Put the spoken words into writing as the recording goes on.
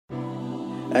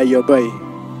Hey, yo, babe,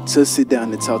 just sit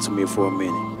down and talk to me for a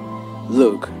minute.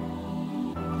 Look,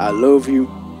 I love you,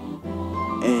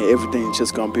 and everything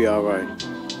just gonna be alright.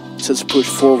 Just push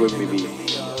forward with me,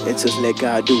 and just let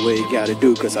God do what He gotta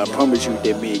do, cause I promise you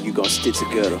that me and you gonna stick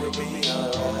together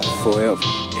forever.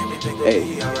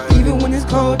 Hey. Even when it's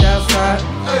cold outside,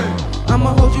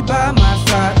 I'ma hold you by my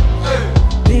side.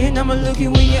 Then I'ma look you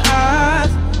in your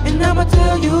eyes, and I'ma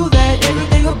tell you that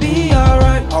everything'll be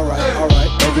alright. Alright, alright.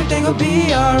 Everything'll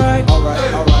be alright.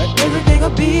 Alright, alright. Everything'll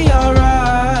be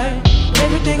alright.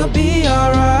 Everything'll be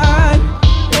alright.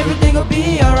 Everything'll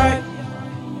be alright.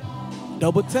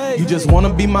 Double take. You just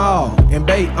wanna be my all, and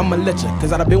babe, I'ma let you,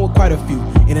 cause I've been with quite a few,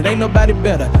 and it ain't nobody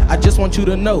better. I just want you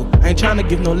to know, I ain't trying to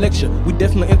give no lecture. We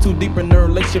definitely in too deep in the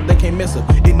relationship, they can't mess up.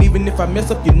 And even if I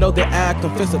mess up, you know that I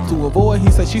confess up. To avoid,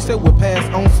 he said, she said, we'll pass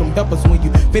on some helpers. When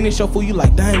you finish your food, you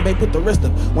like, dang, babe, put the rest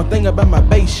up. One thing about my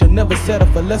babe, she'll never settle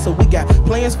for lesser. We got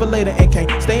plans for later and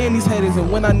can't stay in these haters.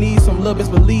 And when I need some love,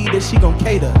 best believe that she gon'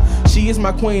 cater. She is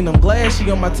my queen, I'm glad she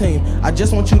on my team. I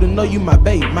just want you to know you my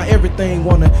babe, my everything.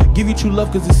 Wanna give you true love,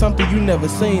 cause it's something you never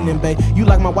seen. And babe, you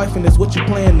like my wife and that's what you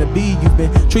plan to be. You've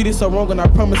been treated so wrong and I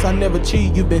promise I never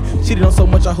cheat. You've been cheated on so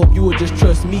much, I hope you would just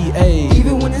trust me, ayy.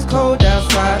 Even when it's cold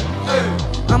outside,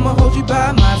 I'ma hold you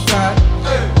by my side.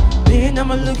 Then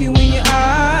I'ma look you in your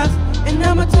eyes, and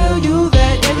I'ma tell you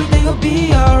that everything'll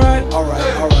be alright.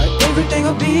 Alright, alright.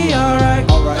 Everything'll be alright.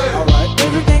 Alright, alright.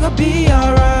 Everything'll be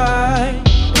alright.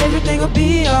 Everything'll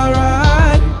be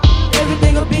alright.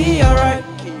 Everything'll be alright.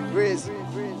 Rezzy.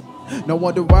 No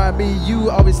wonder why me and you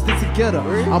always stick together.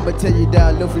 I'ma tell you that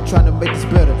I love you, trying to make this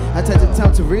better. I take the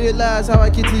time to realize how I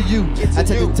get to you. I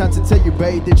take the time to tell you,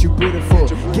 babe, that you're beautiful.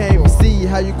 Can't even see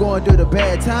how you going through the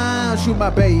bad times. You my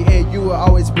babe, and you will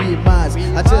always be mine.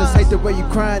 I just hate the way you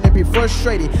crying and be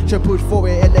frustrated. Just push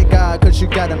forward and let God, cause you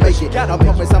gotta make it. I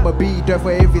promise I'ma be there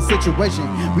for every situation.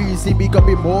 We see me gonna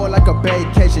be more like a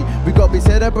vacation. We gonna be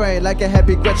celebrating like a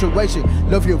happy graduation.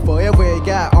 Love you forever, and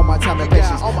got all my time and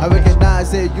patience. I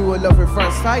recognize that you will love at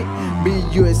first sight. Me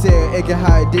and you and Sarah, it can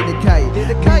hide, didn't kite. Me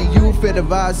and you feel the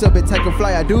vibes up and take a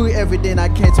flight. I do everything I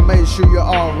can to make sure you're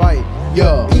alright.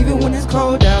 Yeah. Even when it's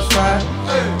cold outside,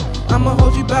 I'ma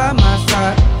hold you by my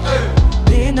side.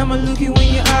 Then I'ma look you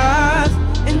in your eyes,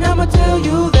 and I'ma tell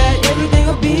you that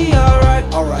everything'll be alright.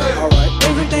 Alright, alright.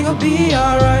 Everything'll be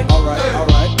alright. Alright,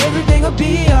 alright. Everything'll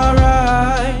be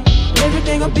alright.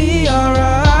 Everything'll be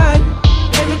alright.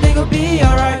 Everything'll be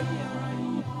alright.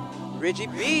 Reggie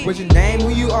B. What's your name, who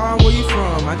you are, and where you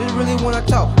from? I just really wanna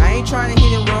talk. I ain't trying to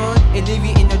hit and run and leave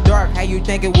you in the dark. How you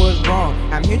think it was wrong?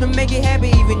 I'm here to make it happen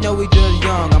even though we just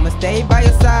young. I'ma stay by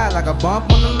your side like a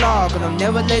bump on the log, cause I'm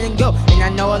never letting go, and I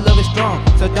know our love is strong.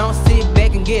 So don't sit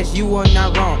back and guess you are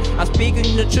not wrong. I'm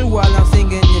speaking the truth while I'm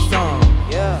singing this song.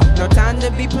 Yeah. No time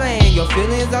to be playing, your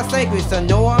feelings are sacred. So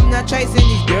no, I'm not chasing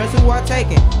these girls who are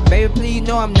taking. Baby, please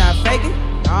know I'm not faking.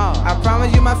 I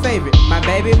promise you my favorite, my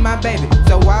baby, my baby.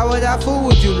 So why would I fool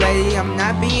with you, lady? I'm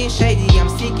not being shady, I'm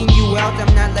seeking you out,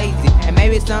 I'm not lazy. And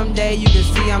maybe someday you can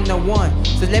see I'm the one.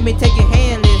 So let me take your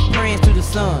hand, let's praying to the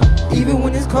sun. Even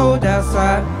when it's cold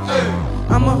outside,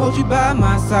 I'ma hold you by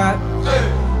my side.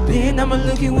 Then I'ma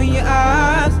look you in your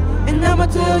eyes, and I'ma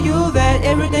tell you that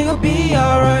everything'll be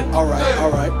alright. Alright,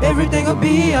 alright. Everything'll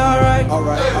be alright.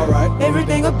 Alright, alright.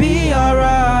 Everything'll be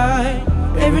alright.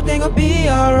 Everything'll be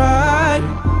alright.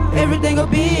 Everything'll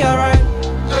be alright.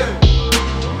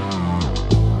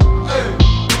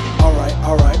 Alright,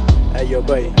 alright. Hey, yo,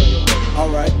 babe.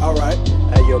 Alright, alright.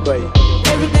 Hey, yo, babe.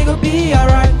 Everything'll be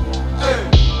alright.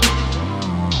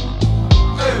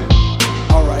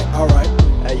 Alright, alright.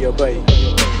 Hey, yo, babe.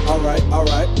 Alright,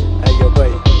 alright. Hey, yo,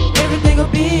 babe. Everything'll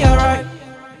be alright.